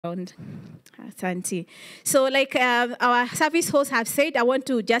around. Asante. So like our service hosts have said, I want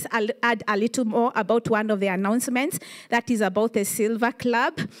to just add a little more about one of the announcements. That is about the Silver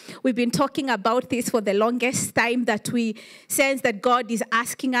Club. We've been talking about this for the longest time, that we sense that God is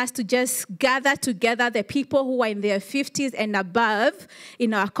asking us to just gather together the people who are in their 50s and above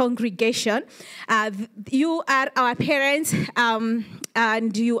in our congregation. You are our parents,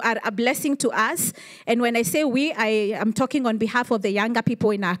 and you are a blessing to us. And when I say we, I am talking on behalf of the younger people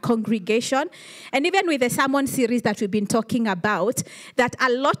in our congregation. And even with the sermon series that we've been talking about, that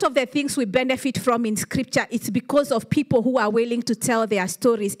a lot of the things we benefit from in Scripture, it's because of people who are willing to tell their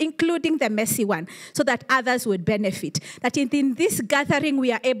stories, including the messy one, so that others would benefit. That in this gathering,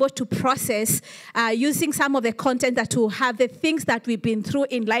 we are able to process using some of the content that will have the things that we've been through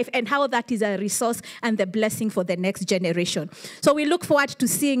in life and how that is a resource and the blessing for the next generation. So we look forward to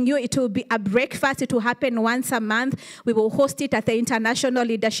seeing you. It will be a breakfast. It will happen once a month. We will host it at the International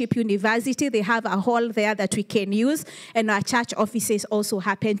Leadership University. They have a hall there that we can use, and our church offices also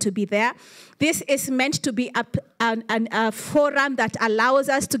happen to be there. This is meant to be a forum that allows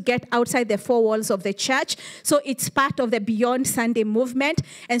us to get outside the four walls of the church. So it's part of the Beyond Sunday movement.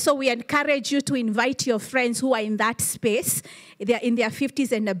 And so we encourage you to invite your friends who are in that space. They're in their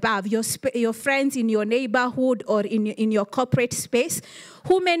 50s and above, your friends in your neighborhood or in your corporate space,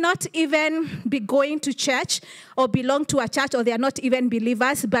 who may not even be going to church or belong to a church, or they are not even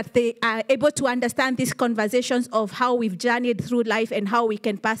believers, but they are able to understand these conversations of how we've journeyed through life and how we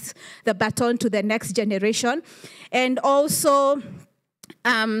can pass the baton to the next generation. And also,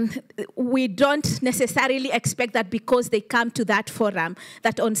 we don't necessarily expect that because they come to that forum,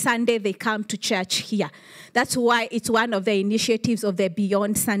 that on Sunday they come to church here. That's why it's one of the initiatives of the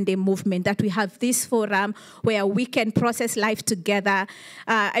Beyond Sunday movement, that we have this forum where we can process life together.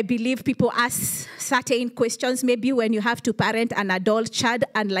 I believe people ask certain questions, maybe when you have to parent an adult child,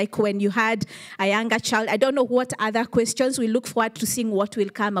 and like when you had a younger child. I don't know what other questions. We look forward to seeing what will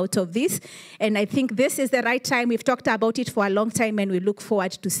come out of this. And I think this is the right time. We've talked about it for a long time, and we look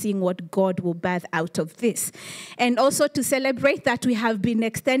forward to seeing what God will birth out of this. And also to celebrate that we have been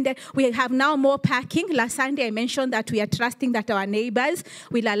extended. We have now more parking. Last Sunday I mentioned that we are trusting that our neighbors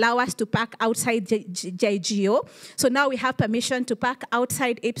will allow us to park outside JGO. So now we have permission to park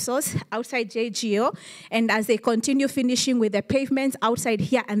outside Ipsos, outside JGO. And as they continue finishing with the pavements outside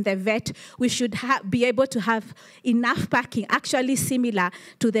here and the vet, we should be able to have enough parking, actually similar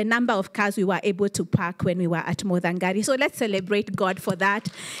to the number of cars we were able to park when we were at Modangari. So let's celebrate God for that.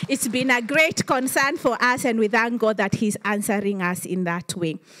 It's been a great concern for us, and we thank God that He's answering us in that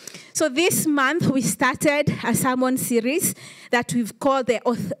way. So this month, we started a sermon series that we've called the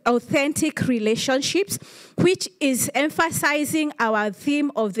Authentic Relationships, which is emphasizing our theme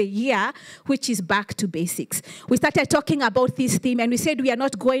of the year, which is back to basics. We started talking about this theme, and we said we are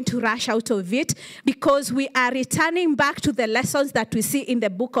not going to rush out of it because we are returning back to the lessons that we see in the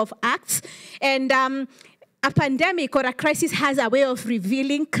book of Acts. And a pandemic or a crisis has a way of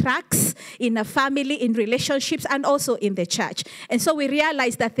revealing cracks in a family, in relationships, and also in the church. And so we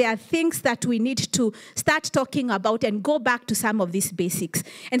realize that there are things that we need to start talking about and go back to some of these basics.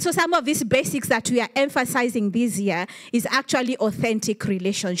 And so some of these basics that we are emphasizing this year is actually authentic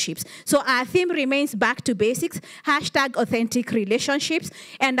relationships. So our theme remains back to basics, #authentic relationships.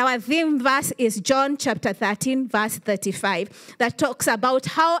 And our theme verse is John chapter 13, verse 35, that talks about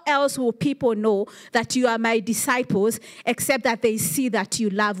how else will people know that you are my disciples except that they see that you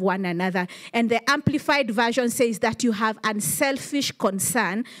love one another. And the Amplified Version says that you have unselfish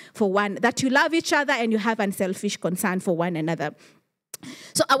concern for one, that you love each other and you have unselfish concern for one another.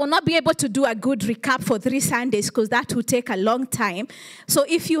 So I will not be able to do a good recap for 3 Sundays because that will take a long time. So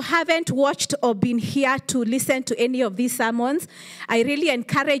if you haven't watched or been here to listen to any of these sermons, I really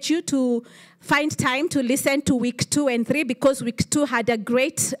encourage you to find time to listen to week 2 and 3 because week 2 had a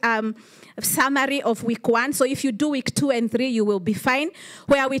great summary of week 1. So if you do week 2 and 3, you will be fine.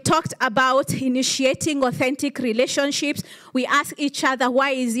 Where we talked about initiating authentic relationships. We asked each other,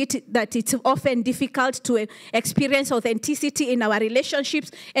 why is it that it's often difficult to experience authenticity in our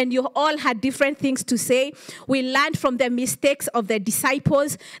relationships? And you all had different things to say. We learned from the mistakes of the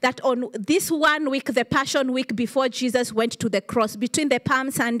disciples that on this 1 week, the Passion Week before Jesus went to the cross, between the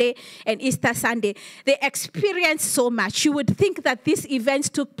Palm Sunday and Easter Sunday, they experienced so much. You would think that these events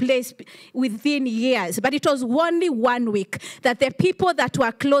took place within years, but it was only 1 week that the people that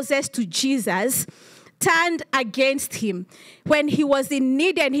were closest to Jesus turned against him. When he was in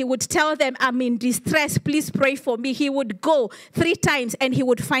need and he would tell them, I'm in distress, please pray for me, he would go 3 times and he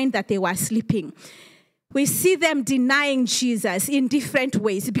would find that they were sleeping. we see them denying Jesus in different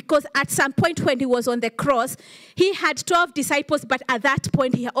ways, because at some point when he was on the cross, he had 12 disciples, but at that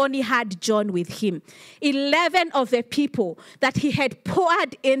point he only had John with him. 11 of the people that he had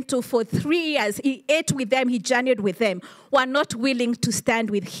poured into for 3 years, he ate with them, he journeyed with them, were not willing to stand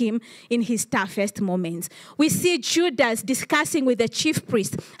with him in his toughest moments. We see Judas discussing with the chief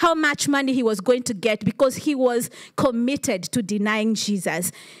priest how much money he was going to get because he was committed to denying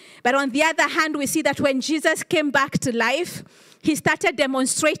Jesus. But on the other hand, we see that when Jesus came back to life, he started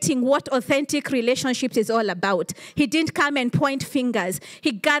demonstrating what authentic relationships is all about. He didn't come and point fingers.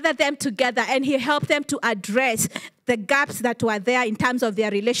 He gathered them together and he helped them to address the gaps that were there in terms of their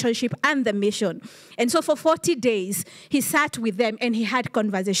relationship and the mission. And so for 40 days, he sat with them and he had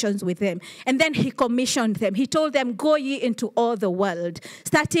conversations with them. And then he commissioned them. He told them, go ye into all the world,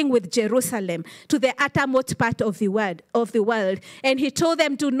 starting with Jerusalem to the uttermost part of the world. And he told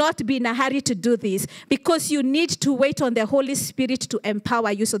them, do not be in a hurry to do this, because you need to wait on the Holy Spirit to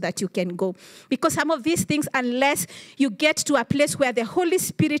empower you so that you can go. Because some of these things, unless you get to a place where the Holy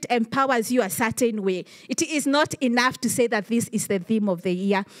Spirit empowers you a certain way, it is not enough to say that this is the theme of the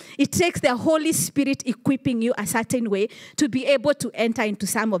year. It takes the Holy Spirit equipping you a certain way to be able to enter into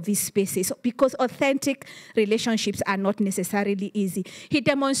some of these spaces, because authentic relationships are not necessarily easy. He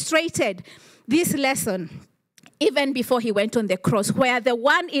demonstrated this lesson even before he went on the cross, where the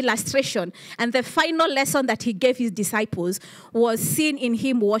one illustration and the final lesson that he gave his disciples was seen in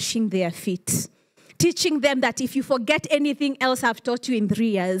him washing their feet, teaching them that if you forget anything else I've taught you in 3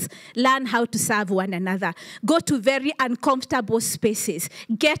 years, learn how to serve one another. Go to very uncomfortable spaces.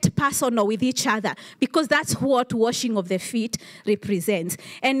 Get personal with each other, because that's what washing of the feet represents.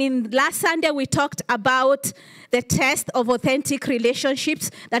 And in last Sunday, we talked about the test of authentic relationships,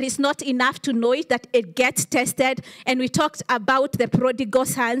 that it's not enough to know it, that it gets tested. And we talked about the prodigal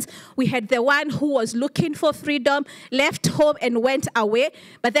sons. We had the one who was looking for freedom, left home and went away,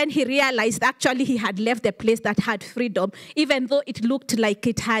 but then he realized actually he had left the place that had freedom, even though it looked like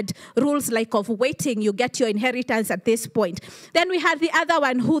it had rules like of waiting, you get your inheritance at this point. Then we had the other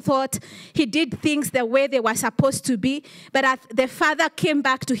one who thought he did things the way they were supposed to be, but the father came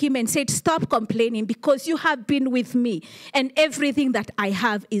back to him and said, stop complaining, because you have been with me and everything that I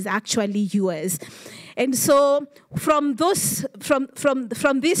have is actually yours. And so from these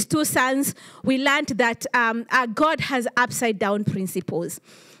two sons, we learned that our God has upside down principles.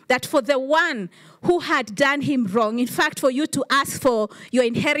 That for the one who had done him wrong, in fact, for you to ask for your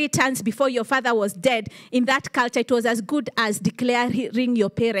inheritance before your father was dead, in that culture, it was as good as declaring your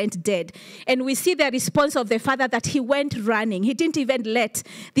parent dead. And we see the response of the father, that he went running. He didn't even let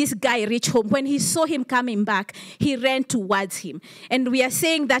this guy reach home. When he saw him coming back, he ran towards him. And we are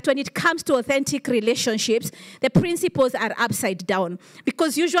saying that when it comes to authentic relationships, the principles are upside down.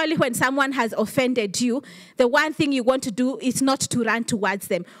 Because usually when someone has offended you, the one thing you want to do is not to run towards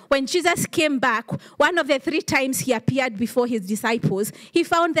them. When Jesus came back, one of the 3 times he appeared before his disciples, he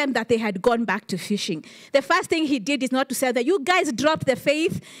found them that they had gone back to fishing. The first thing he did is not to say that you guys dropped the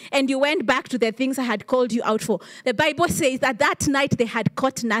faith and you went back to the things I had called you out for. The Bible says that that night they had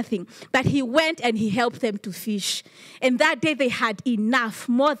caught nothing, but he went and he helped them to fish. And that day they had enough,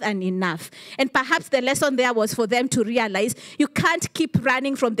 more than enough. And perhaps the lesson there was for them to realize you can't keep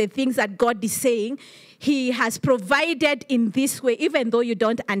running from the things that God is saying he has provided in this way, even though you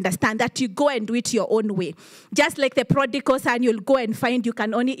don't understand, that you go and do it your own way. Just like the prodigal son, you'll go and find you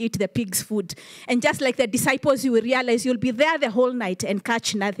can only eat the pig's food. And just like the disciples, you will realize you'll be there the whole night and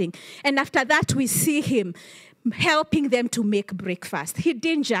catch nothing. And after that, we see him helping them to make breakfast. He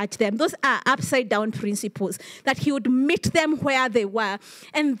didn't judge them. Those are upside down principles, that he would meet them where they were.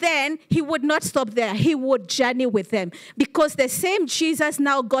 And then he would not stop there. He would journey with them, because the same Jesus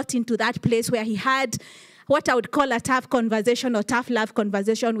now got into that place where he had what I would call a tough conversation or tough love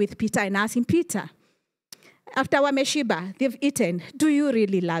conversation with Peter, and asked him, Peter, after Wameshiba, they've eaten, do you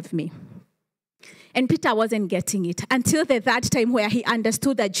really love me? And Peter wasn't getting it until the third time, where he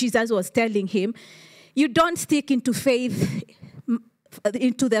understood that Jesus was telling him, you don't stick into the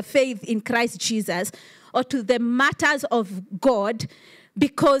faith in Christ Jesus or to the matters of God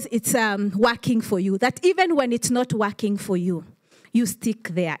because it's working for you. That even when it's not working for you, you stick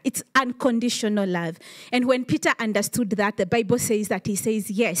there. It's unconditional love. And when Peter understood that, the Bible says that he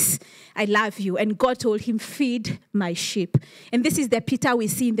says, yes, I love you. And God told him, feed my sheep. And this is the Peter we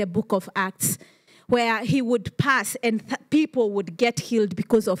see in the book of Acts, where he would pass and people would get healed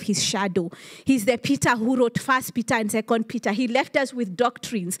because of his shadow. He's the Peter who wrote 1 Peter and 2 Peter. He left us with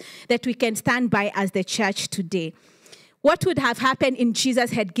doctrines that we can stand by as the church today. What would have happened if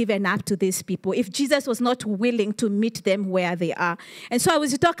Jesus had given up to these people, if Jesus was not willing to meet them where they are? And so I was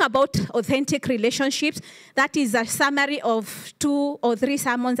to talk about authentic relationships. That is a summary of 2 or 3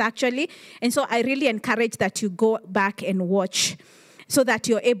 sermons, actually. And so I really encourage that you go back and watch so that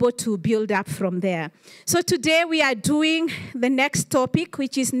you're able to build up from there. So today we are doing the next topic,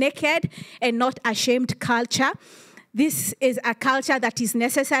 which is naked and not ashamed culture. This is a culture that is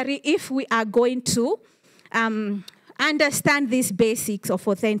necessary if we are going to understand these basics of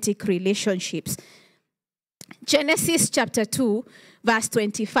authentic relationships. Genesis chapter 2, verse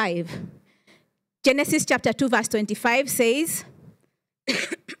 25. Genesis chapter 2, verse 25 says,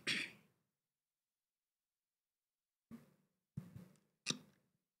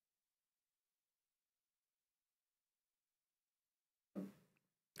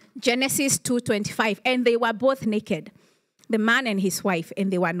 Genesis 2:25, and they were both naked, the man and his wife,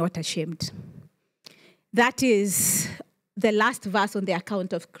 and they were not ashamed. That is the last verse on the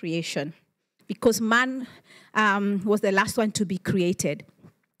account of creation, because man was the last one to be created.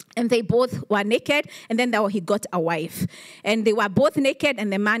 And they both were naked, and then he got a wife. And they were both naked,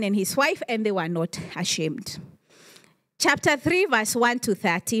 and the man and his wife, and they were not ashamed. Chapter 3, verse 1 to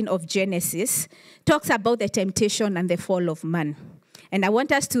 13 of Genesis talks about the temptation and the fall of man. And I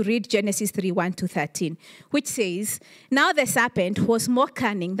want us to read Genesis 3, 1 to 13, which says, "Now the serpent was more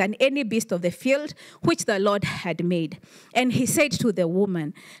cunning than any beast of the field which the Lord had made. And he said to the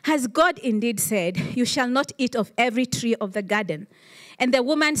woman, 'Has God indeed said, you shall not eat of every tree of the garden?' And the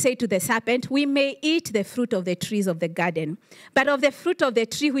woman said to the serpent, 'We may eat the fruit of the trees of the garden. But of the fruit of the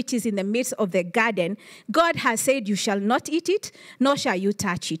tree which is in the midst of the garden, God has said, you shall not eat it, nor shall you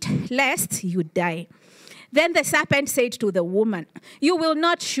touch it, lest you die.' Then the serpent said to the woman, 'You will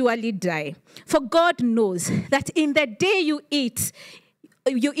not surely die, for God knows that in the day you eat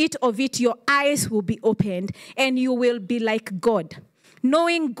of it, your eyes will be opened, and you will be like God,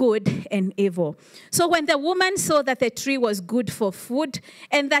 knowing good and evil.' So when the woman saw that the tree was good for food,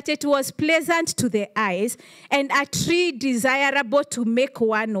 and that it was pleasant to the eyes, and a tree desirable to make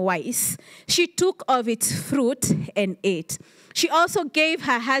one wise, she took of its fruit and ate. She also gave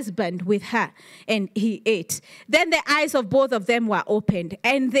her husband with her, and he ate. Then the eyes of both of them were opened,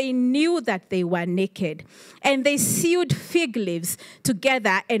 and they knew that they were naked. And they sewed fig leaves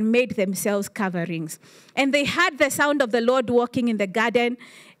together and made themselves coverings. And they heard the sound of the Lord walking in the garden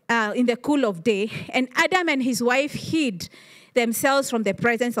in the cool of day. And Adam and his wife hid themselves from the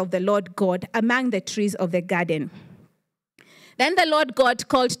presence of the Lord God among the trees of the garden. Then the Lord God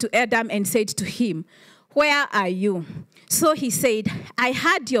called to Adam and said to him, 'Where are you?' So he said, 'I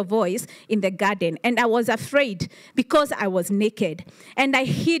heard your voice in the garden, and I was afraid because I was naked, and I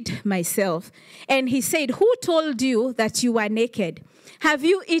hid myself.' And he said, 'Who told you that you were naked? Have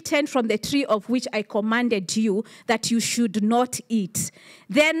you eaten from the tree of which I commanded you that you should not eat?'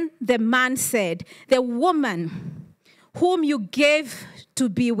 Then the man said, 'The woman whom you gave to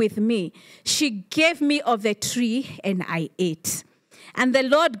be with me, she gave me of the tree, and I ate.' And the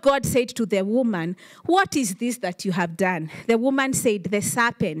Lord God said to the woman, 'What is this that you have done?' The woman said, 'The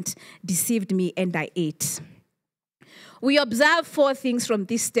serpent deceived me, and I ate.'" We observe 4 things from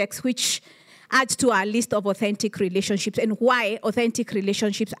this text which add to our list of authentic relationships and why authentic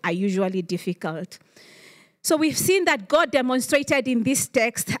relationships are usually difficult. So we've seen that God demonstrated in this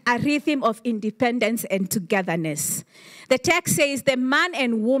text a rhythm of independence and togetherness. The text says the man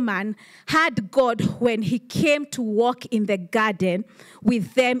and woman had God when he came to walk in the garden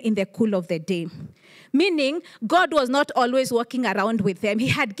with them in the cool of the day. Meaning, God was not always walking around with them. He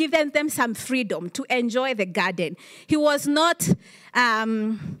had given them some freedom to enjoy the garden. He was not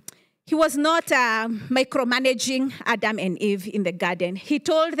micromanaging Adam and Eve in the garden. He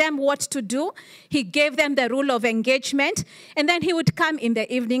told them what to do. He gave them the rule of engagement, and then he would come in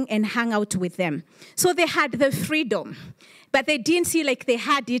the evening and hang out with them. So they had the freedom. But they didn't see like they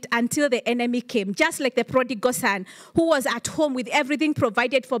had it until the enemy came. Just like the prodigal son who was at home with everything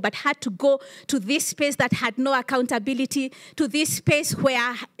provided for, but had to go to this space that had no accountability, to this space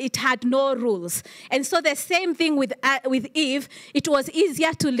where it had no rules. And so the same thing with Eve. It was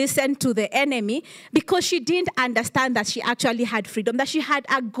easier to listen to the enemy because she didn't understand that she actually had freedom, that she had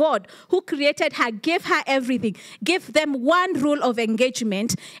a God who created her, gave her everything, gave them one rule of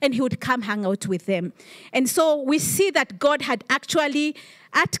engagement, and he would come hang out with them. And so we see that God had actually,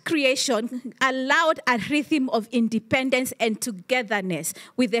 at creation, allowed a rhythm of independence and togetherness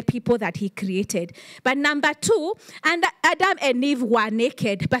with the people that he created. But number 2, and Adam and Eve were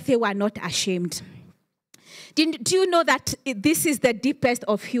naked, but they were not ashamed. Do you know that this is the deepest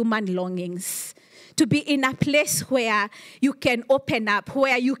of human longings? to be in a place where you can open up,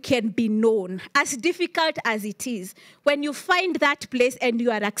 where you can be known. As difficult as it is, when you find that place and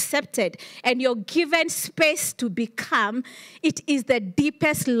you are accepted and you're given space to become, it is the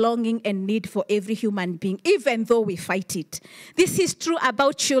deepest longing and need for every human being, even though we fight it. This is true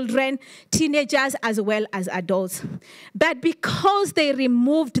about children, teenagers, as well as adults. But because they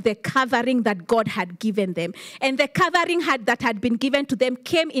removed the covering that God had given them, and the covering that had been given to them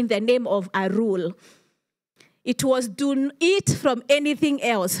came in the name of a rule. It was, do eat from anything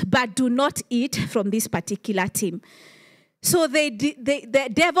else, but do not eat from this particular team. So the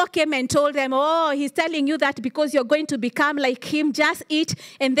devil came and told them, oh, he's telling you that because you're going to become like him, just eat,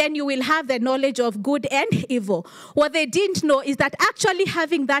 and then you will have the knowledge of good and evil. What they didn't know is that actually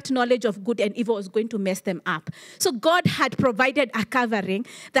having that knowledge of good and evil was going to mess them up. So God had provided a covering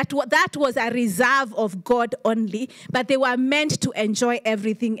that was a reserve of God only, but they were meant to enjoy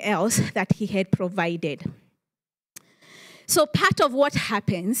everything else that he had provided. So part of what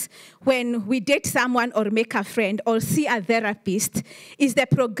happens when we date someone or make a friend or see a therapist is the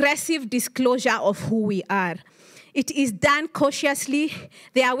progressive disclosure of who we are. It is done cautiously.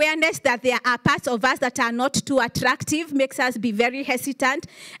 The awareness that there are parts of us that are not too attractive makes us be very hesitant.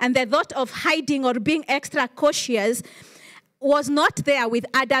 And the thought of hiding or being extra cautious was not there with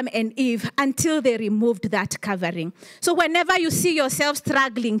Adam and Eve until they removed that covering. So whenever you see yourself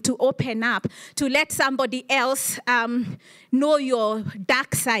struggling to open up, to let somebody else know your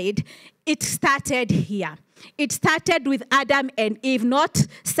dark side, it started here. It started with Adam and Eve not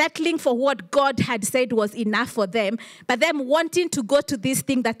settling for what God had said was enough for them, but them wanting to go to this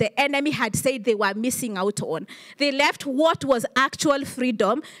thing that the enemy had said they were missing out on. They left what was actual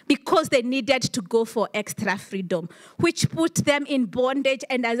freedom because they needed to go for extra freedom, which put them in bondage,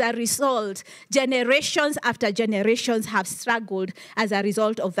 and as a result, generations after generations have struggled as a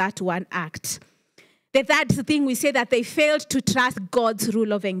result of that one act. The third thing we say that they failed to trust God's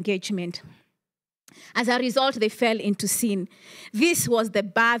rule of engagement. As a result, they fell into sin. This was the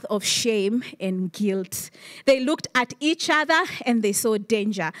birth of shame and guilt. They looked at each other and they saw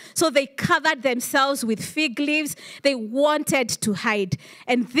danger. So they covered themselves with fig leaves. They wanted to hide.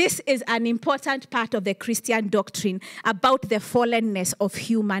 And this is an important part of the Christian doctrine about the fallenness of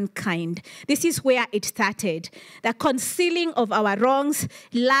humankind. This is where it started. The concealing of our wrongs,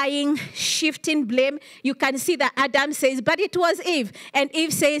 lying, shifting blame. You can see that Adam says, but it was Eve. And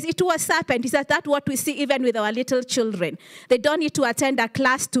Eve says, it was serpent. Is that what we see even with our little children? They don't need to attend a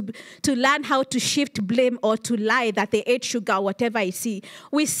class to learn how to shift blame or to lie that they ate sugar or whatever I see.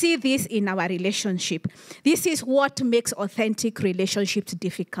 We see this in our relationship. This is what makes authentic relationships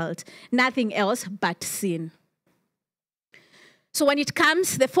difficult. Nothing else but sin. So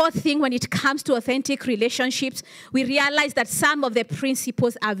the fourth thing, when it comes to authentic relationships, we realize that some of the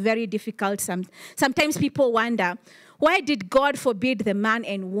principles are very difficult. Sometimes people wonder, why did God forbid the man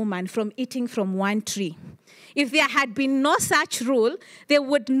and woman from eating from one tree? If there had been no such rule, they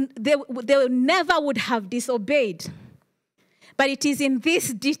never would have disobeyed. But it is in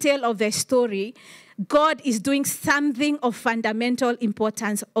this detail of the story, God is doing something of fundamental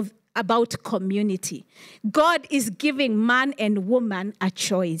importance about community. God is giving man and woman a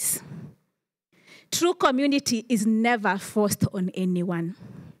choice. True community is never forced on anyone.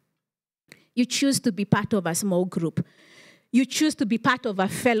 You choose to be part of a small group. You choose to be part of a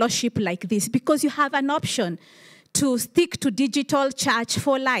fellowship like this because you have an option to stick to digital church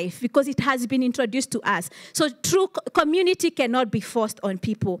for life because it has been introduced to us. So true community cannot be forced on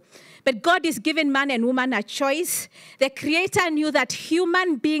people. But God is giving man and woman a choice. The Creator knew that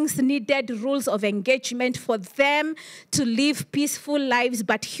human beings needed rules of engagement for them to live peaceful lives,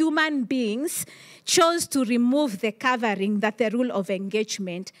 but human beings chose to remove the covering that the rule of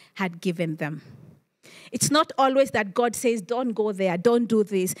engagement had given them. It's not always that God says, don't go there, don't do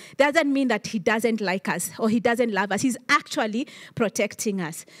this. Doesn't mean that he doesn't like us or he doesn't love us. He's actually protecting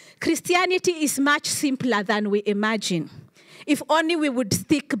us. Christianity is much simpler than we imagine. If only we would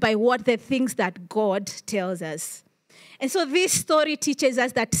stick by what the things that God tells us. And so this story teaches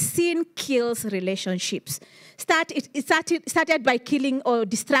us that sin kills relationships. It started by killing or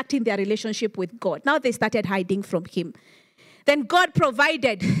distracting their relationship with God. Now they started hiding from him. Then God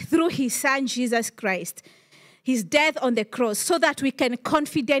provided through his son, Jesus Christ, his death on the cross so that we can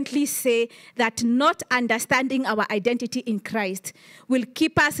confidently say that not understanding our identity in Christ will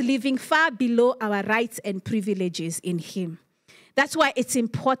keep us living far below our rights and privileges in him. That's why it's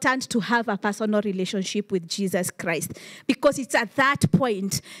important to have a personal relationship with Jesus Christ, because it's at that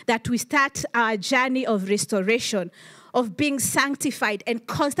point that we start our journey of restoration, of being sanctified and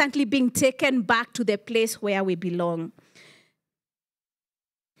constantly being taken back to the place where we belong.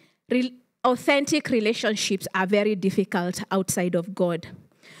 authentic relationships are very difficult outside of God.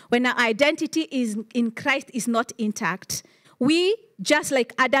 When our identity in Christ is not intact, we, just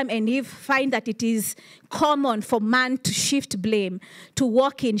like Adam and Eve, find that it is common for man to shift blame, to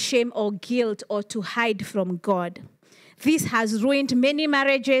walk in shame or guilt, or to hide from God. This has ruined many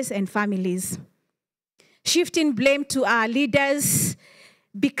marriages and families. Shifting blame to our leaders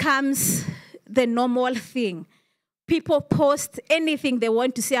becomes the normal thing. People post anything they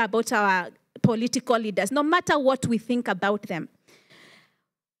want to say about our political leaders, no matter what we think about them.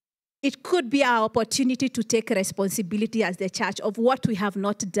 It could be our opportunity to take responsibility as the church of what we have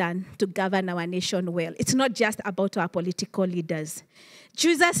not done to govern our nation well. It's not just about our political leaders.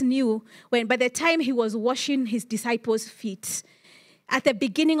 Jesus knew when, by the time he was washing his disciples' feet, at the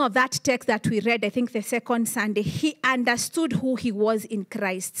beginning of that text that we read, I think the second Sunday, he understood who he was in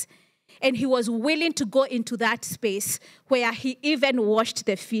Christ. And he was willing to go into that space where he even washed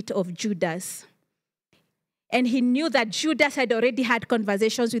the feet of Judas. And he knew that Judas had already had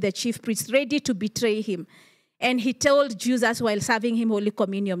conversations with the chief priests, ready to betray him. And he told Judas while serving him Holy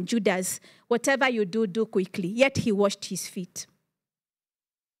Communion, Judas, whatever you do, do quickly. Yet he washed his feet.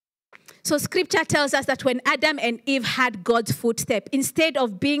 So scripture tells us that when Adam and Eve had God's footstep, instead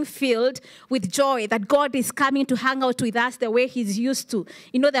of being filled with joy that God is coming to hang out with us the way he's used to,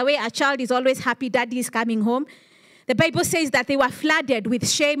 you know, the way a child is always happy daddy is coming home, the Bible says that they were flooded with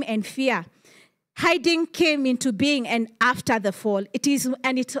shame and fear. Hiding came into being and after the fall.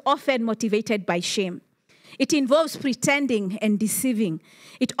 It's often motivated by shame. It involves pretending and deceiving.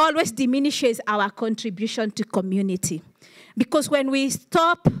 It always diminishes our contribution to community. Because when we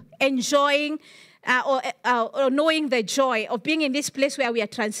stop enjoying or knowing the joy of being in this place where we are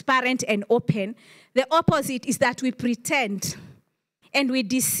transparent and open, the opposite is that we pretend and we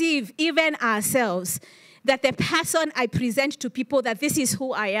deceive even ourselves that the person I present to people that this is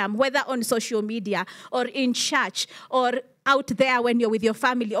who I am, whether on social media or in church or out there when you're with your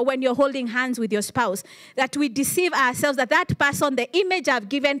family or when you're holding hands with your spouse, that we deceive ourselves that that person, the image I've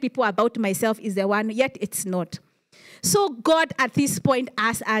given people about myself is the one, yet it's not. So God at this point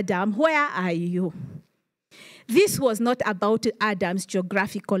asked Adam, where are you? This was not about Adam's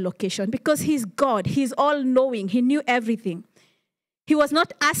geographical location because he's God. He's all-knowing. He knew everything. He was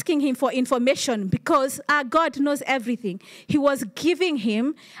not asking him for information because our God knows everything. He was giving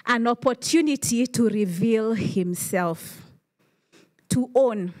him an opportunity to reveal himself, to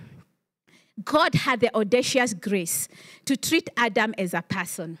own. God had the audacious grace to treat Adam as a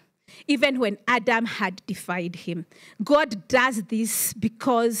person, even when Adam had defied him. God does this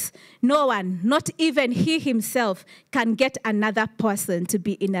because no one, not even he himself, can get another person to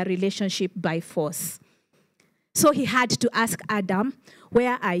be in a relationship by force. So he had to ask Adam,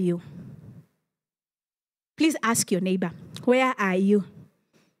 where are you? Please ask your neighbor, where are you?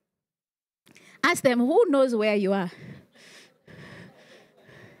 Ask them, who knows where you are?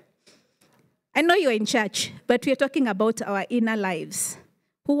 I know you're in church, but we're talking about our inner lives.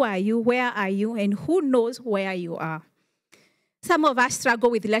 Who are you? Where are you? And who knows where you are? Some of us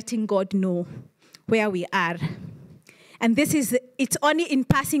struggle with letting God know where we are. And it's only in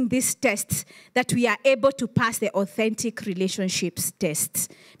passing these tests that we are able to pass the authentic relationships tests.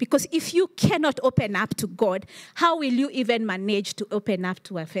 Because if you cannot open up to God, how will you even manage to open up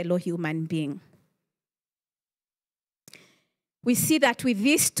to a fellow human being? We see that with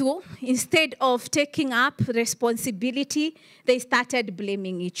these two, instead of taking up responsibility, they started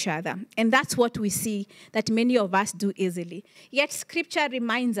blaming each other. And that's what we see that many of us do easily. Yet scripture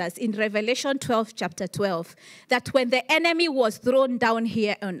reminds us in Revelation 12, chapter 12, that when the enemy was thrown down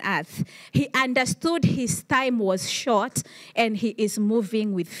here on earth, he understood his time was short and he is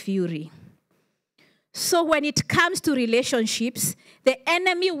moving with fury. So when it comes to relationships, the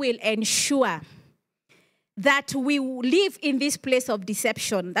enemy will ensure that we live in this place of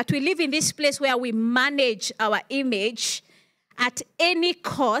deception, that we live in this place where we manage our image at any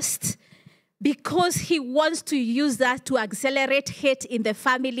cost because he wants to use that to accelerate hate in the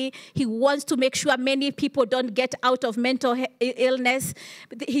family. He wants to make sure many people don't get out of mental illness.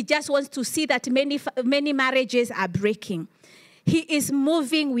 He just wants to see that many marriages are breaking. He is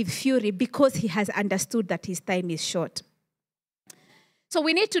moving with fury because he has understood that his time is short. So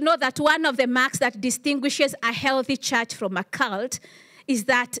we need to know that one of the marks that distinguishes a healthy church from a cult is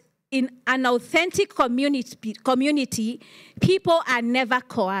that in an authentic community, people are never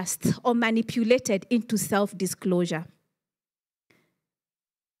coerced or manipulated into self-disclosure.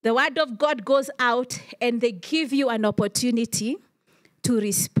 The word of God goes out and they give you an opportunity to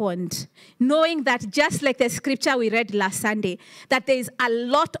respond, knowing that just like the scripture we read last Sunday, that there is a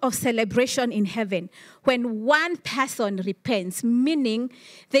lot of celebration in heaven when one person repents, meaning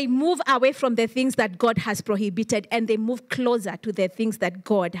they move away from the things that God has prohibited and they move closer to the things that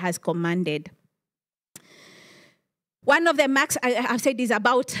God has commanded. One of the marks I've said is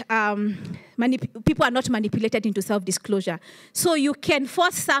about people are not manipulated into self-disclosure. So you can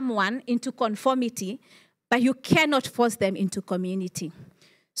force someone into conformity, but you cannot force them into community.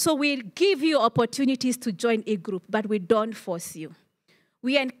 So we give you opportunities to join a group, but we don't force you.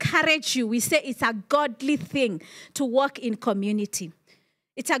 We encourage you. We say it's a godly thing to work in community.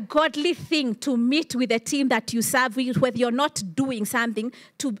 It's a godly thing to meet with the team that you serve with, whether you're not doing something,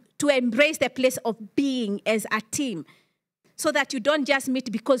 to embrace the place of being as a team. So that you don't just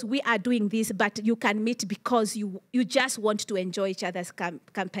meet because we are doing this, but you can meet because you just want to enjoy each other's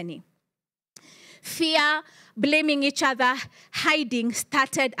company. Fear, blaming each other, hiding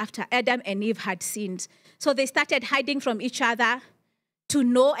started after Adam and Eve had sinned. So they started hiding from each other to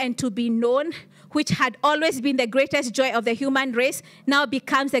know and to be known, which had always been the greatest joy of the human race, now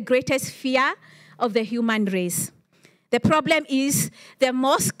becomes the greatest fear of the human race. The problem is the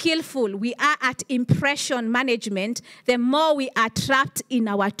more skillful we are at impression management, the more we are trapped in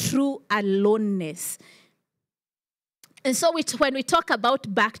our true aloneness. And so when we talk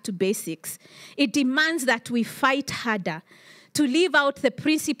about back to basics, it demands that we fight harder to live out the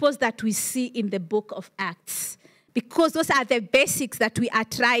principles that we see in the book of Acts. Because those are the basics that we are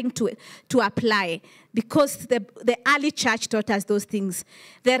trying to apply. Because the early church taught us those things.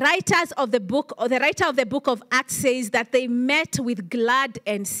 The writer of the book of Acts says that they met with glad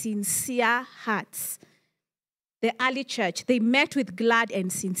and sincere hearts. The early church, they met with glad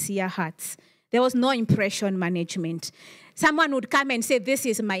and sincere hearts. There was no impression management. Someone would come and say, this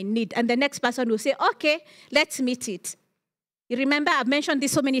is my need. And the next person would say, okay, let's meet it. You remember, I've mentioned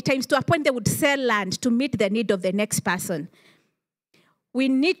this so many times, to a point they would sell land to meet the need of the next person. We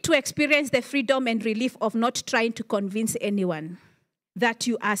need to experience the freedom and relief of not trying to convince anyone that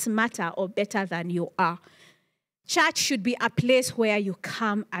you are smarter or better than you are. Church should be a place where you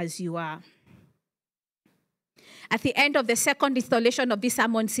come as you are. At the end of the second installation of this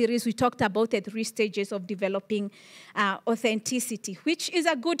sermon series, we talked about the 3 stages of developing authenticity, which is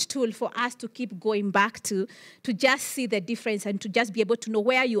a good tool for us to keep going back to just see the difference and to just be able to know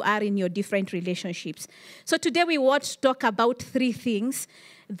where you are in your different relationships. So today we want to talk about 3 things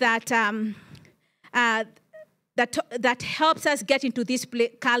that helps us get into this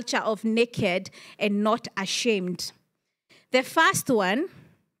culture of naked and not ashamed. The first one,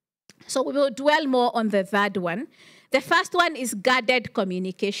 so we will dwell more on the third one. The first one is guarded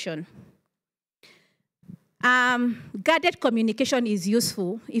communication. Guarded communication is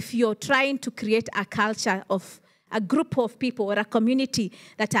useful if you're trying to create a culture of a group of people or a community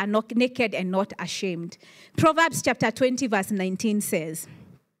that are not naked and not ashamed. Proverbs chapter 20, verse 19 says,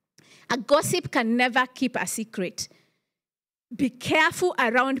 a gossip can never keep a secret. Be careful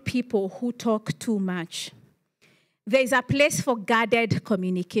around people who talk too much. There is a place for guarded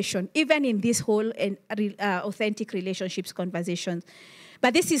communication, even in this whole authentic relationships conversations.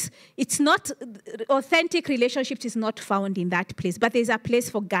 But it's not, authentic relationships is not found in that place, but there's a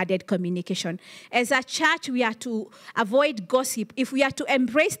place for guarded communication. As a church, we are to avoid gossip if we are to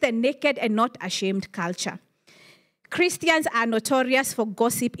embrace the naked and not ashamed culture. Christians are notorious for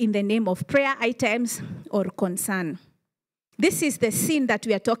gossip in the name of prayer items or concern. This is the sin that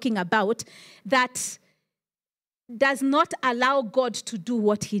we are talking about that does not allow God to do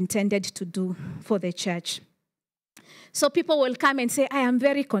what he intended to do for the church. So people will come and say, I am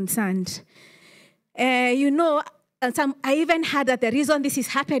very concerned. I even heard that the reason this is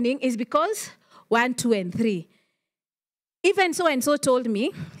happening is because 1, 2, and 3. Even so-and-so told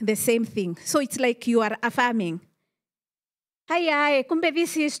me the same thing. So it's like you are affirming. Hi, kumbe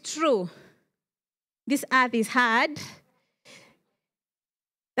this is true. This earth is hard.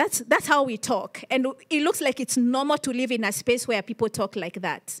 That's how we talk. And it looks like it's normal to live in a space where people talk like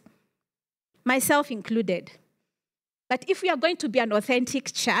that. Myself included. But if we are going to be an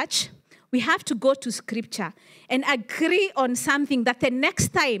authentic church, we have to go to Scripture and agree on something that the next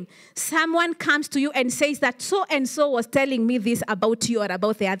time someone comes to you and says that so-and-so was telling me this about you or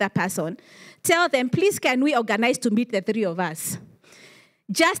about the other person, tell them, please, can we organize to meet the 3 of us?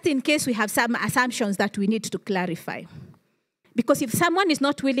 Just in case we have some assumptions that we need to clarify. Because if someone is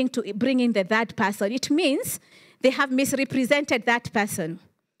not willing to bring in the third person, it means they have misrepresented that person.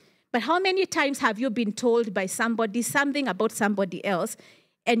 But how many times have you been told by somebody something about somebody else,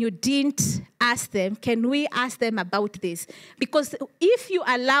 and you didn't ask them, can we ask them about this? Because if you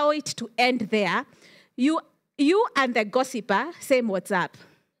allow it to end there, you You and the gossiper, same what's up.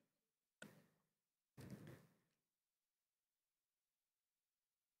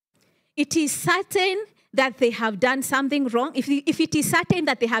 It is certain that they have done something wrong. If it is certain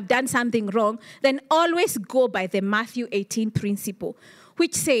that they have done something wrong, then always go by the Matthew 18 principle,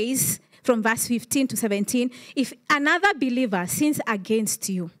 which says, from verse 15 to 17, if another believer sins against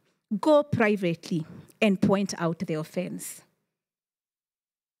you, go privately and point out the offense.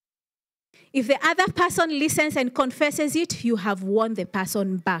 If the other person listens and confesses it, you have won the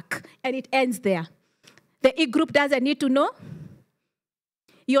person back. And it ends there. The e-group doesn't need to know.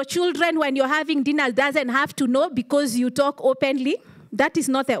 Your children, when you're having dinner, doesn't have to know because you talk openly. That is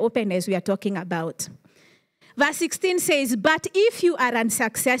not the openness we are talking about. Verse 16 says, but if you are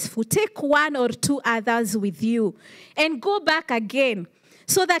unsuccessful, take one or two others with you and go back again,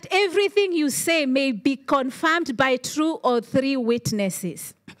 so that everything you say may be confirmed by 2 or 3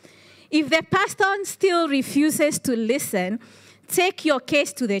 witnesses. If the pastor still refuses to listen, take your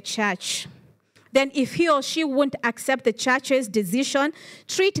case to the church. Then if he or she won't accept the church's decision,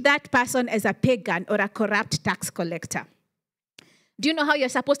 treat that person as a pagan or a corrupt tax collector. Do you know how you're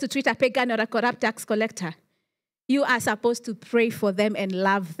supposed to treat a pagan or a corrupt tax collector? You are supposed to pray for them and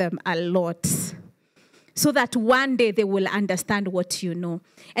love them a lot, so that one day they will understand what you know.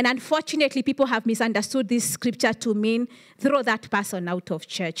 And unfortunately, people have misunderstood this scripture to mean throw that person out of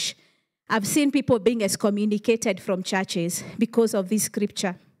church. I've seen people being excommunicated from churches because of this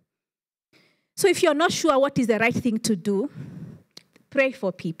scripture. So if you're not sure what is the right thing to do, pray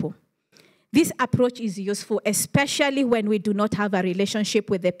for people. This approach is useful, especially when we do not have a relationship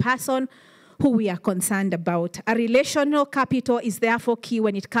with the person who we are concerned about. A relational capital is therefore key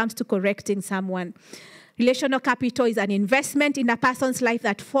when it comes to correcting someone. Relational capital is an investment in a person's life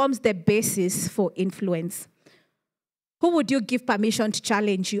that forms the basis for influence. Who would you give permission to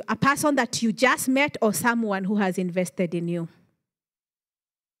challenge you? A person that you just met or someone who has invested in you?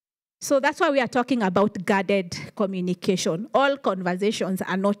 So that's why we are talking about guarded communication. All conversations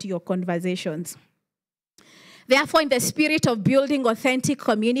are not your conversations. Therefore, in the spirit of building authentic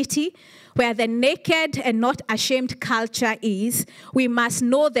community, where the naked and not ashamed culture is, we must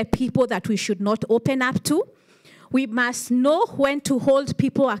know the people that we should not open up to. We must know when to hold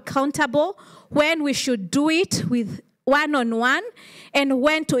people accountable, when we should do it with one-on-one, and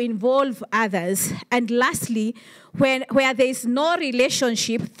when to involve others. And lastly, where there is no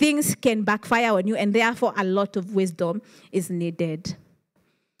relationship, things can backfire on you, and therefore a lot of wisdom is needed.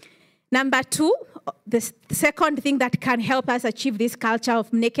 Number 2, the second thing that can help us achieve this culture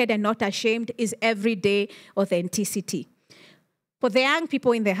of naked and not ashamed is everyday authenticity. For the young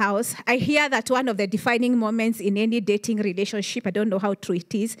people in the house, I hear that one of the defining moments in any dating relationship, I don't know how true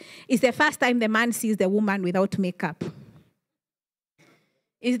it is the first time the man sees the woman without makeup.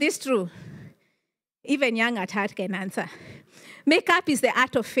 Is this true? Even young at heart can answer. Makeup is the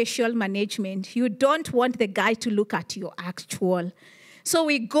art of facial management. You don't want the guy to look at your actual. So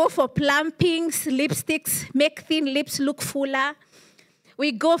we go for plumpings, lipsticks, make thin lips look fuller.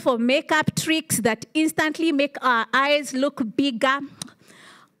 We go for makeup tricks that instantly make our eyes look bigger.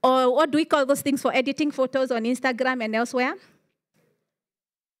 Or what do we call those things for editing photos on Instagram and elsewhere?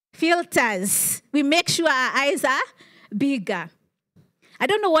 Filters. We make sure our eyes are bigger. I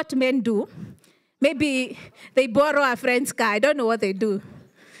don't know what men do. Maybe they borrow a friend's car. I don't know what they do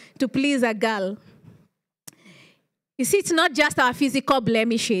to please a girl. You see, it's not just our physical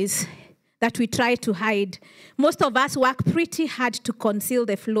blemishes that we try to hide. Most of us work pretty hard to conceal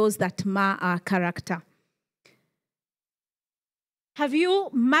the flaws that mar our character. Have you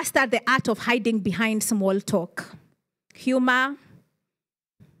mastered the art of hiding behind small talk? Humor?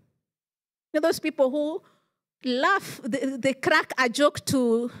 You know those people who laugh, they crack a joke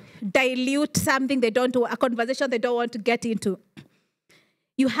to dilute something a conversation they don't want to get into.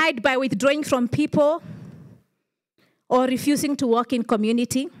 You hide by withdrawing from people or refusing to work in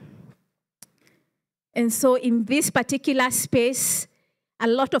community. And so in this particular space, a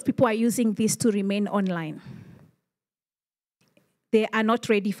lot of people are using this to remain online. They are not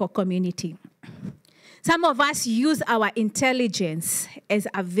ready for community. Some of us use our intelligence as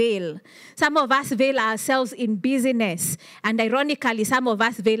a veil. Some of us veil ourselves in business. And ironically, some of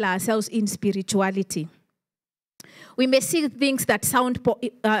us veil ourselves in spirituality. We may see things that sound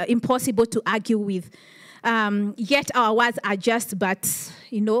impossible to argue with. Yet our words are just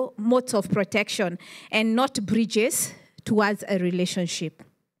modes of protection and not bridges towards a relationship.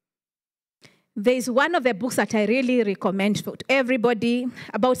 There's one of the books that I really recommend to everybody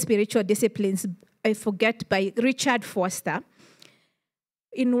about spiritual disciplines, I forget, by Richard Foster.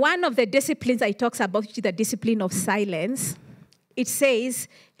 In one of the disciplines I talks about, the discipline of silence, it says,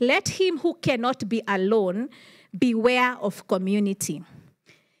 let him who cannot be alone beware of community.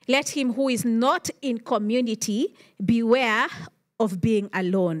 Let him who is not in community beware of being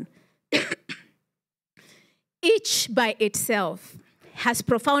alone. Each by itself has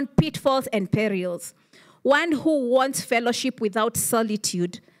profound pitfalls and perils. One who wants fellowship without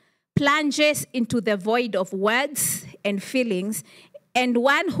solitude plunges into the void of words and feelings, and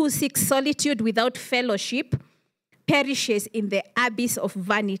one who seeks solitude without fellowship perishes in the abyss of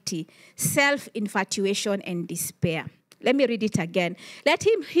vanity, self-infatuation, and despair. Let me read it again. Let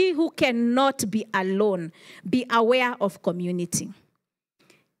him, he who cannot be alone, be aware of community.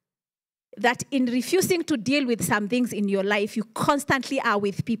 That in refusing to deal with some things in your life, you constantly are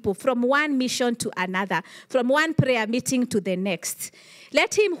with people, from one mission to another, from one prayer meeting to the next.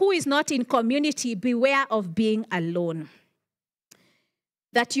 Let him who is not in community beware of being alone.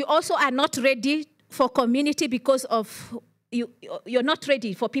 That you also are not ready for community because of you're not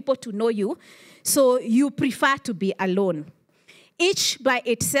ready for people to know you, so you prefer to be alone. Each by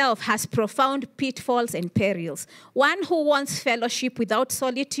itself has profound pitfalls and perils. One who wants fellowship without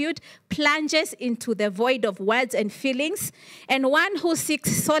solitude plunges into the void of words and feelings, and one who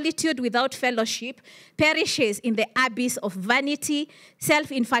seeks solitude without fellowship perishes in the abyss of vanity,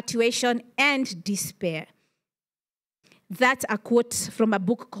 self-infatuation, and despair. That's a quote from a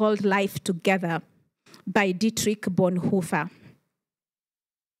book called Life Together by Dietrich Bonhoeffer.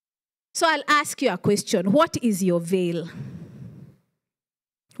 So I'll ask you a question. What is your veil?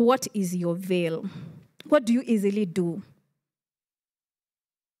 What is your veil? What do you easily do?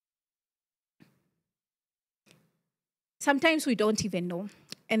 Sometimes we don't even know.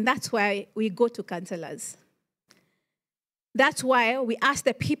 And that's why we go to counselors. That's why we ask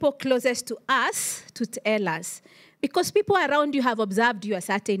the people closest to us to tell us. Because people around you have observed you a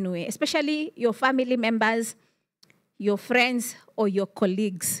certain way, especially your family members, your friends, or your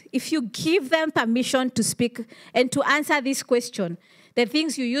colleagues. If you give them permission to speak and to answer this question, the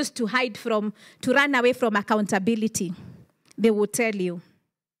things you used to hide from, to run away from accountability, they will tell you.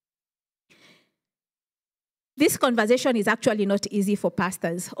 This conversation is actually not easy for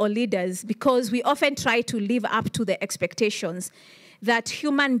pastors or leaders because we often try to live up to the expectations that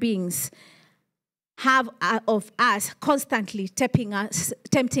human beings have of us, constantly tempting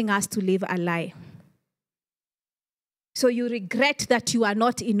us to live a lie. So you regret that you are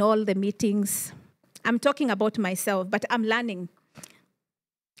not in all the meetings. I'm talking about myself, but I'm learning.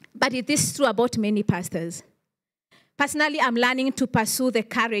 But it is true about many pastors. Personally, I'm learning to pursue the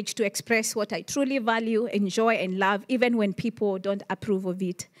courage to express what I truly value, enjoy, and love, even when people don't approve of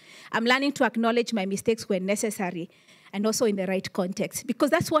it. I'm learning to acknowledge my mistakes when necessary, and also in the right context, because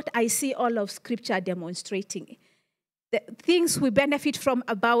that's what I see all of Scripture demonstrating. The things we benefit from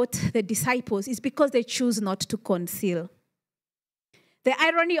about the disciples is because they choose not to conceal. The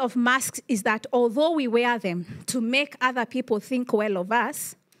irony of masks is that although we wear them to make other people think well of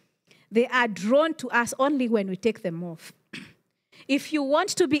us, they are drawn to us only when we take them off. If you want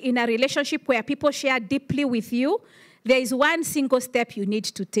to be in a relationship where people share deeply with you, there is one single step you need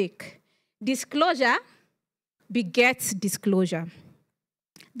to take. Disclosure begets disclosure.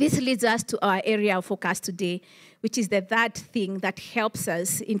 This leads us to our area of focus today, which is the third thing that helps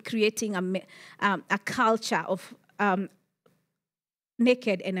us in creating a culture of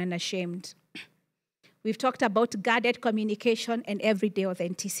naked and unashamed. We've talked about guarded communication and everyday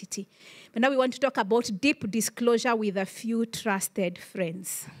authenticity. But now we want to talk about deep disclosure with a few trusted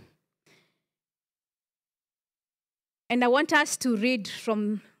friends. And I want us to read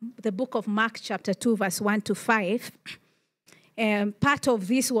from the book of Mark chapter 2, verse 1 to 5. Part of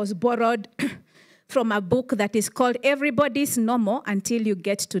this was borrowed from a book that is called Everybody's Normal Until You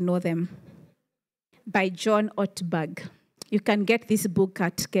Get to Know Them by John Ortberg. You can get this book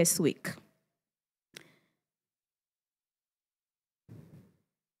at Guest Week.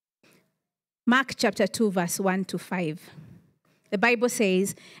 Mark chapter 2, verse 1 to 5. The Bible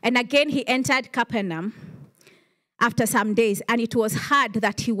says, "And again he entered Capernaum after some days, and it was heard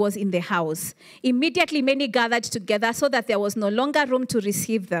that he was in the house. Immediately many gathered together so that there was no longer room to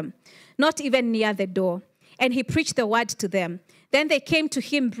receive them, not even near the door. And he preached the word to them. Then they came to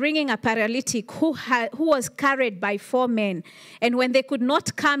him bringing a paralytic who was carried by 4 men. And when they could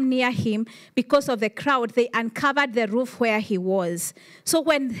not come near him because of the crowd, they uncovered the roof where he was. So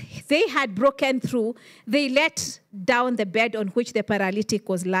when they had broken through, they let down the bed on which the paralytic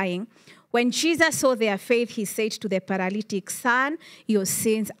was lying. When Jesus saw their faith, he said to the paralytic, 'Son, your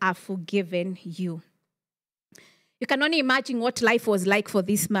sins are forgiven you.'" You can only imagine what life was like for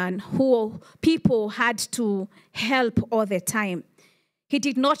this man who people had to help all the time. He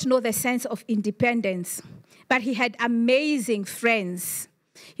did not know the sense of independence, but he had amazing friends.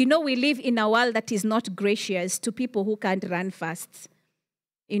 You know, we live in a world that is not gracious to people who can't run fast,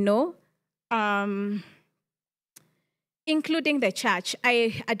 you know, including the church.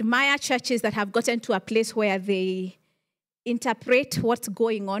 I admire churches that have gotten to a place where they interpret what's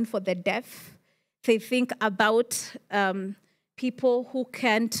going on for the deaf. They think about people who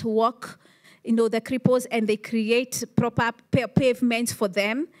can't walk, you know, the cripples, and they create proper pavements for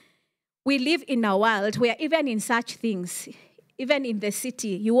them. We live in a world where even in such things, even in the city,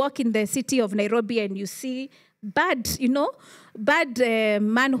 you walk in the city of Nairobi and you see bad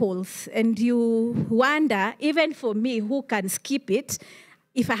manholes, and you wonder, even for me who can skip it,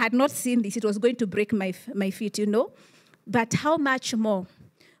 if I had not seen this, it was going to break my feet, you know. But how much more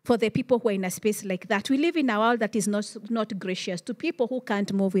for the people who are in a space like that? We live in a world that is not gracious to people who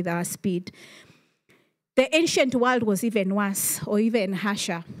can't move with our speed. The ancient world was even worse, or even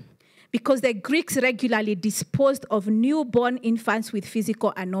harsher, because the Greeks regularly disposed of newborn infants with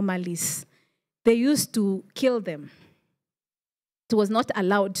physical anomalies. They used to kill them. It was not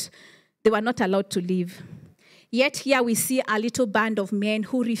allowed. They were not allowed to live. Yet here we see a little band of men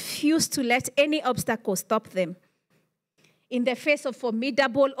who refuse to let any obstacle stop them. In the face of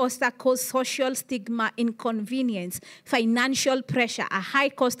formidable obstacles, social stigma, inconvenience, financial pressure, a high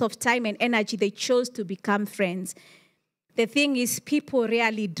cost of time and energy, they chose to become friends. The thing is, people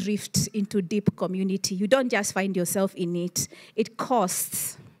rarely drift into deep community. You don't just find yourself in it. It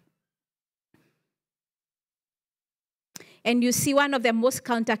costs. And you see, one of the most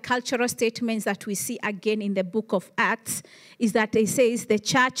countercultural statements that we see again in the book of Acts is that it says the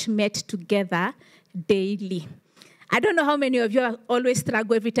church met together daily. I don't know how many of you always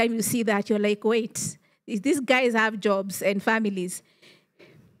struggle every time you see that. You're like, wait, these guys have jobs and families.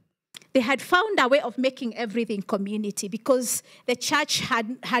 They had found a way of making everything community because the church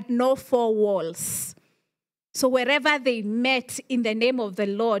had no four walls. So wherever they met in the name of the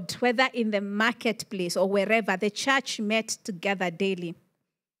Lord, whether in the marketplace or wherever, the church met together daily.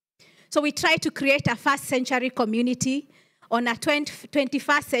 So we try to create a first century community on a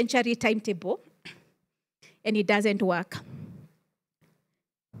 21st century timetable, and it doesn't work.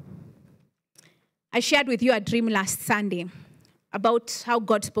 I shared with you a dream last Sunday about how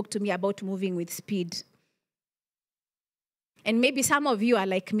God spoke to me about moving with speed. And maybe some of you are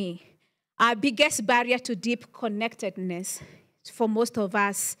like me. Our biggest barrier to deep connectedness for most of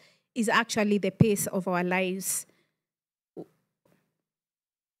us is actually the pace of our lives.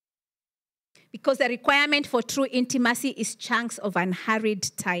 Because the requirement for true intimacy is chunks of unhurried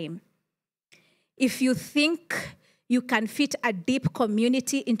time. If you think you can fit a deep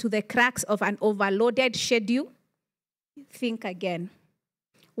community into the cracks of an overloaded schedule, think again.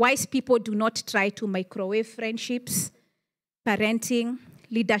 Wise people do not try to microwave friendships, parenting,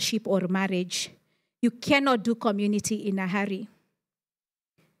 leadership, or marriage. You cannot do community in a hurry.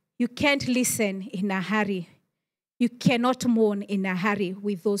 You can't listen in a hurry. You cannot mourn in a hurry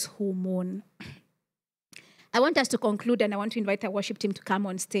with those who mourn. I want us to conclude, and I want to invite our worship team to come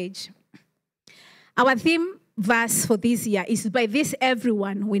on stage. Our theme verse for this year is, by this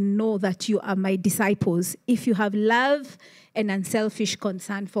everyone will know that you are my disciples, if you have love and unselfish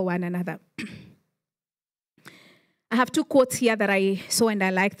concern for one another. I have two quotes here that I saw and I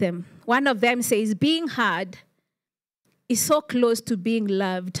like them. One of them says, being hard is so close to being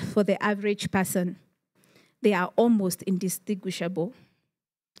loved for the average person. They are almost indistinguishable.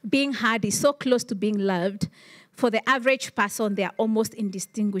 Being hard is so close to being loved. For the average person, they are almost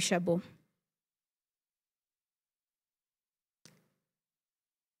indistinguishable.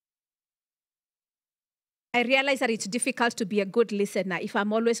 I realize that it's difficult to be a good listener if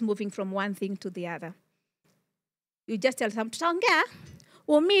I'm always moving from one thing to the other. You just tell someone, "Tutaongea,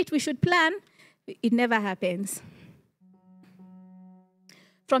 we'll meet, we should plan." It never happens.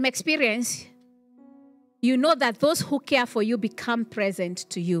 From experience, you know that those who care for you become present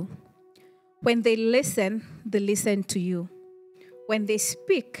to you. When they listen to you. When they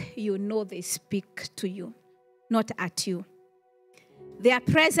speak, you know they speak to you, not at you. Their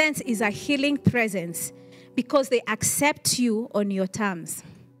presence is a healing presence because they accept you on your terms.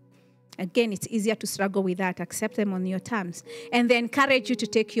 Again, it's easier to struggle with that. Accept them on your terms. And they encourage you to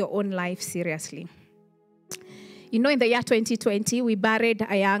take your own life seriously. You know, in the year 2020, we buried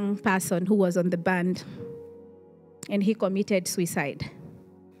a young person who was on the band, and he committed suicide.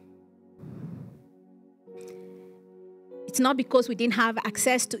 It's not because we didn't have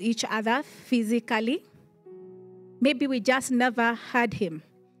access to each other physically. Maybe we just never had him.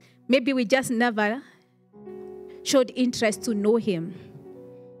 Maybe we just never showed interest to know him.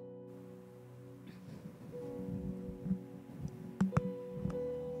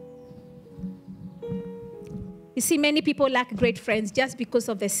 You see, many people lack great friends just because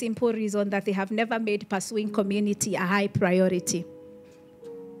of the simple reason that they have never made pursuing community a high priority.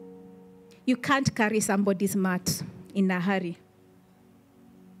 You can't carry somebody's mat in a hurry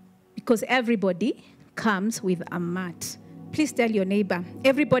because everybody comes with a mat. Please tell your neighbor,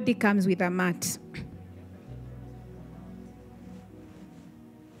 everybody comes with a mat.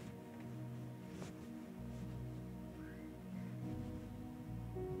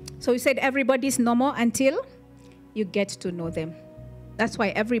 So we said everybody's normal until you get to know them. That's why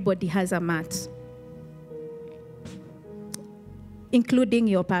everybody has a mat, including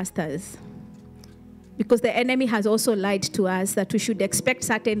your pastors. Because the enemy has also lied to us that we should expect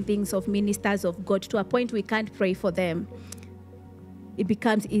certain things of ministers of God to a point we can't pray for them. It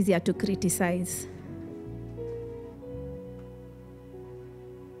becomes easier to criticize.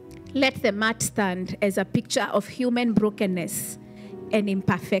 Let the mat stand as a picture of human brokenness and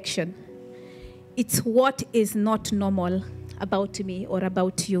imperfection. It's what is not normal about me or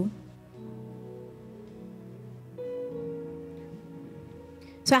about you.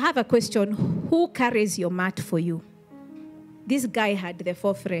 So I have a question. Who carries your mat for you? This guy had the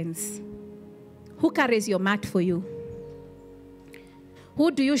 4 friends. Who carries your mat for you?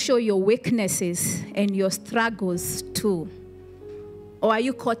 Who do you show your weaknesses and your struggles to? Or are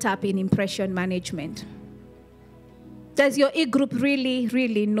you caught up in impression management? Does your e-group really,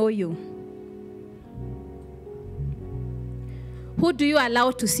 really know you? Who do you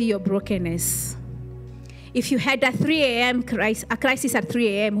allow to see your brokenness? If you had a 3 a.m. crisis at 3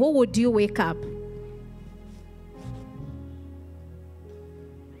 a.m., who would you wake up?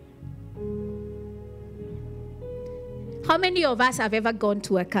 How many of us have ever gone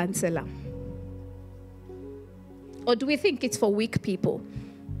to a counselor? Or do we think it's for weak people?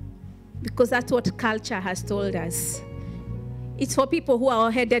 Because that's what culture has told us. It's for people who are all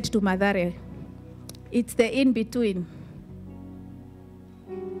headed to Mathare. It's the in-between.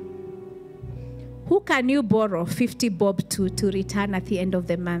 Who can you borrow 50 bob to return at the end of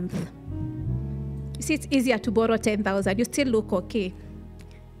the month? You see, it's easier to borrow 10,000. You still look okay.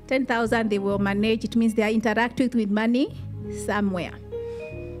 10,000 they will manage. It means they are interacting with money somewhere.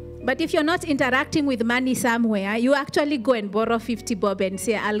 But if you're not interacting with money somewhere, you actually go and borrow 50 bob and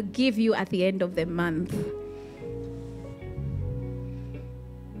say, I'll give you at the end of the month.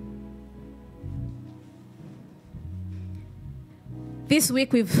 This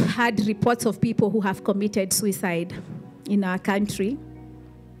week, we've had reports of people who have committed suicide in our country.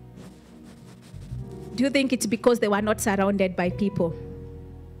 Do you think it's because they were not surrounded by people?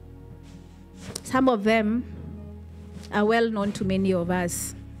 Some of them are well known to many of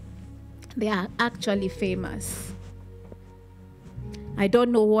us. They are actually famous. I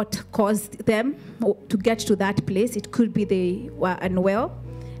don't know what caused them to get to that place. It could be they were unwell.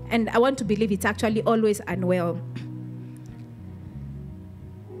 And I want to believe it's actually always unwell.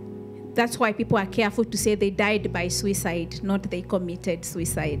 That's why people are careful to say they died by suicide, not they committed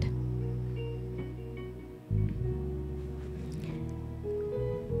suicide.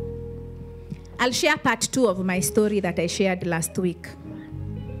 I'll share part 2 of my story that I shared last week.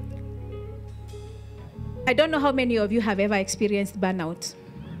 I don't know how many of you have ever experienced burnout.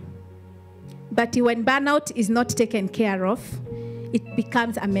 But when burnout is not taken care of, it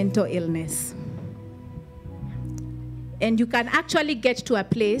becomes a mental illness. And you can actually get to a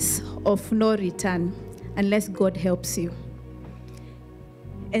place of no return unless God helps you.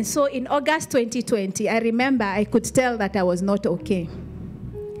 And so in August 2020, I remember I could tell that I was not okay.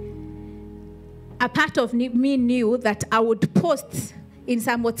 A part of me knew that I would post in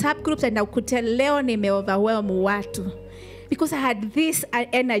some WhatsApp groups and I could tell, leo nime overwhelm watu. Because I had this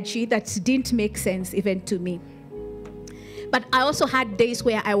energy that didn't make sense even to me. But I also had days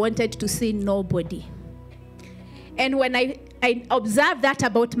where I wanted to see nobody. And when I observed that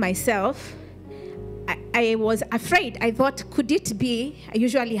about myself, I was afraid. I thought, could it be I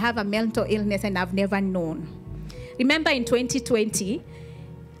usually have a mental illness and I've never known? Remember in 2020,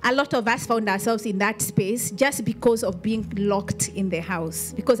 a lot of us found ourselves in that space just because of being locked in the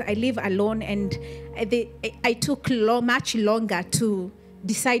house. Because I live alone and I took much longer to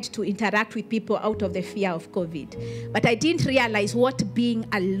decide to interact with people out of the fear of COVID. But I didn't realize what being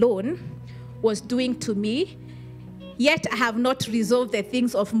alone was doing to me. Yet I have not resolved the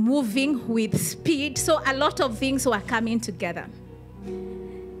things of moving with speed. So a lot of things were coming together.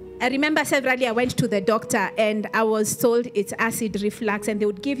 I remember severally I went to the doctor and I was told it's acid reflux and they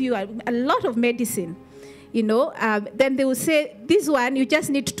would give you a lot of medicine. You know, then they would say, this one, you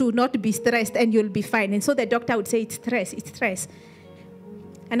just need to not be stressed and you'll be fine. And so the doctor would say, it's stress, it's stress.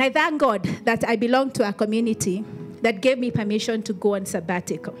 And I thank God that I belong to a community that gave me permission to go on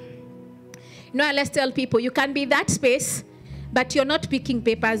sabbatical. Let's tell people, you can be in that space, but you're not picking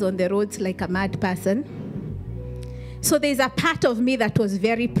papers on the roads like a mad person. So there's a part of me that was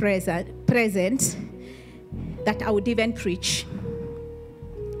very present that I would even preach.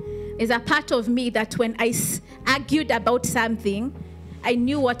 There's a part of me that when I argued about something, I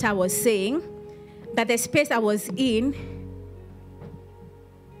knew what I was saying, but the space I was in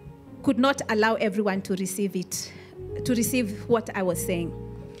could not allow everyone to receive it, to receive what I was saying.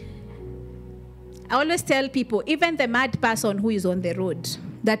 I always tell people, even the mad person who is on the road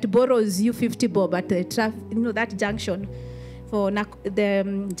that borrows you 50 bob at the that junction, for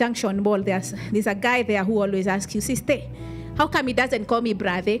the junction mall, there's a guy there who always asks you, sister, how come he doesn't call me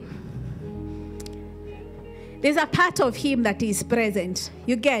brother? There's a part of him that is present,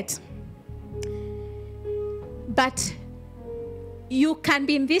 you get. But you can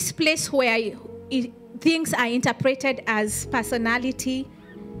be in this place where things are interpreted as personality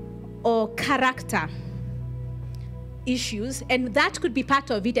or character issues, and that could be part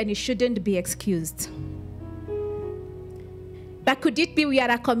of it, and it shouldn't be excused. But could it be we are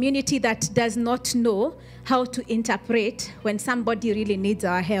a community that does not know how to interpret when somebody really needs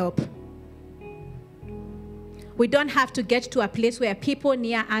our help? We don't have to get to a place where people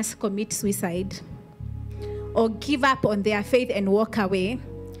near us commit suicide or give up on their faith and walk away,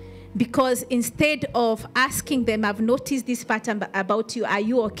 because instead of asking them, I've noticed this pattern about you, are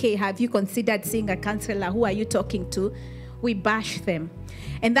you okay? Have you considered seeing a counselor? Who are you talking to? We bash them.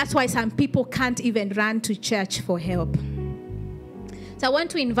 And that's why some people can't even run to church for help. So I want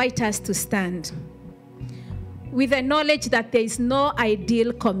to invite us to stand with the knowledge that there is no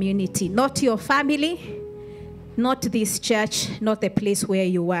ideal community, not your family, not this church, not the place where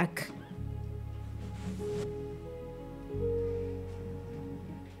you work.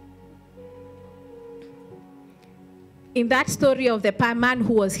 In that story of the man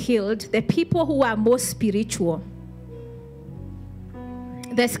who was healed, the people who are most spiritual,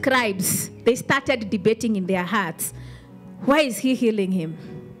 the scribes, they started debating in their hearts, why is he healing him?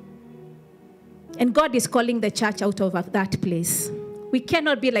 And God is calling the church out of that place. We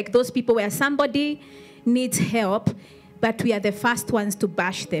cannot be like those people where somebody needs help, but we are the first ones to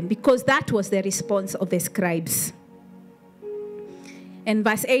bash them, because that was the response of the scribes. And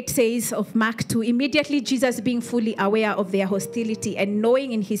verse 8 says of Mark 2, immediately Jesus, being fully aware of their hostility and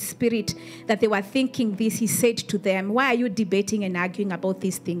knowing in his spirit that they were thinking this, he said to them, why are you debating and arguing about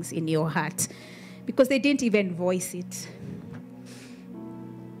these things in your heart? Because they didn't even voice it.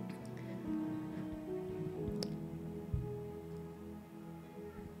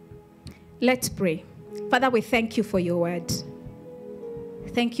 Let's pray. Father, we thank you for your word.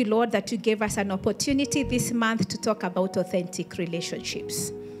 Thank you, Lord, that you gave us an opportunity this month to talk about authentic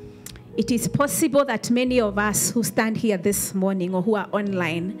relationships. It is possible that many of us who stand here this morning or who are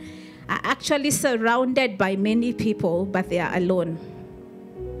online are actually surrounded by many people, but they are alone.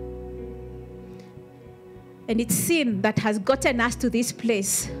 And it's sin that has gotten us to this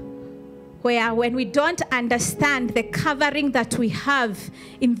place where when we don't understand the covering that we have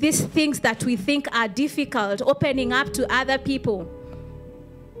in these things that we think are difficult, opening up to other people,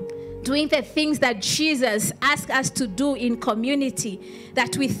 doing the things that Jesus asked us to do in community,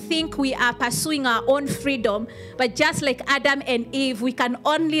 that we think we are pursuing our own freedom, but just like Adam and Eve, we can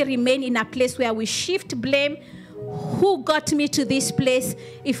only remain in a place where we shift blame. Who got me to this place?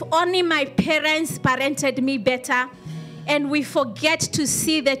 If only my parents parented me better. And we forget to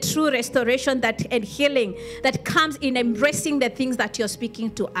see the true restoration and healing that comes in embracing the things that you're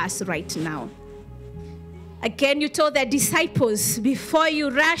speaking to us right now. Again, you told the disciples, before you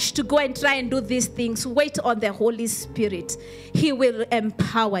rush to go and try and do these things, wait on the Holy Spirit. He will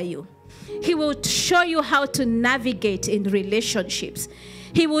empower you. He will show you how to navigate in relationships.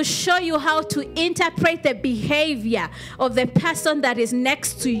 He will show you how to interpret the behavior of the person that is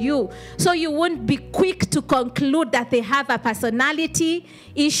next to you, so you won't be quick to conclude that they have a personality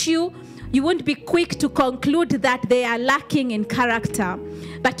issue. You won't be quick to conclude that they are lacking in character,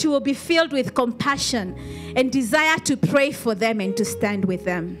 but you will be filled with compassion and desire to pray for them and to stand with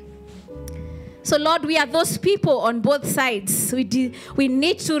them. So, Lord, we are those people on both sides. We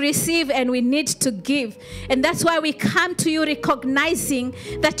need to receive and we need to give. And that's why we come to you recognizing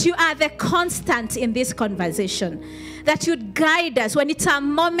that you are the constant in this conversation, that you'd guide us when it's a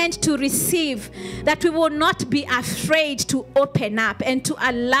moment to receive, that we will not be afraid to open up and to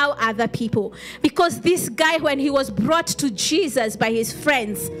allow other people. Because this guy, when he was brought to Jesus by his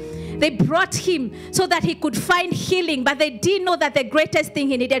friends, They brought him so that he could find healing, but they didn't know that the greatest thing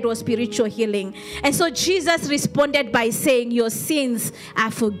he needed was spiritual healing. And so Jesus responded by saying, your sins are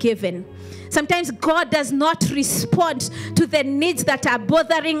forgiven. Sometimes God does not respond to the needs that are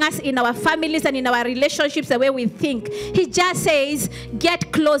bothering us in our families and in our relationships the way we think. He just says,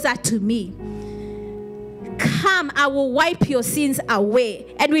 get closer to me. Come, I will wipe your sins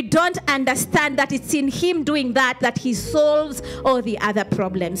away. And we don't understand that it's in him doing that he solves all the other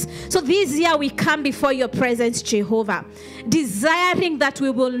problems. So this year we come before your presence, Jehovah, desiring that we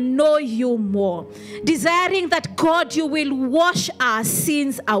will know you more. Desiring that, God, you will wash our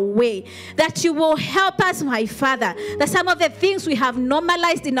sins away. That you will help us, my Father, that some of the things we have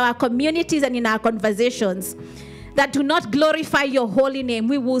normalized in our communities and in our conversations that do not glorify your holy name,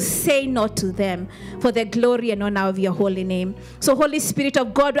 we will say no to them for the glory and honor of your holy name. So Holy Spirit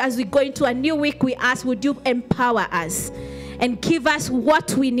of God, as we go into a new week, we ask, would you empower us and give us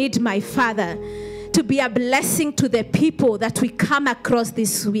what we need, my Father, to be a blessing to the people that we come across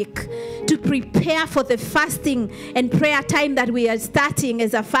this week, to prepare for the fasting and prayer time that we are starting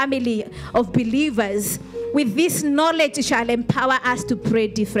as a family of believers. With this knowledge, it shall empower us to pray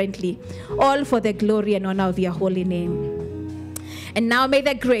differently, all for the glory and honor of your holy name. And now may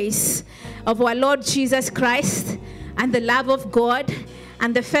the grace of our Lord Jesus Christ and the love of God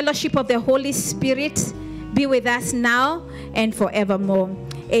and the fellowship of the Holy Spirit be with us now and forevermore.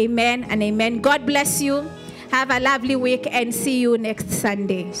 Amen and amen. God bless you. Have a lovely week and see you next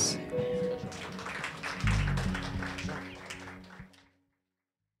Sunday.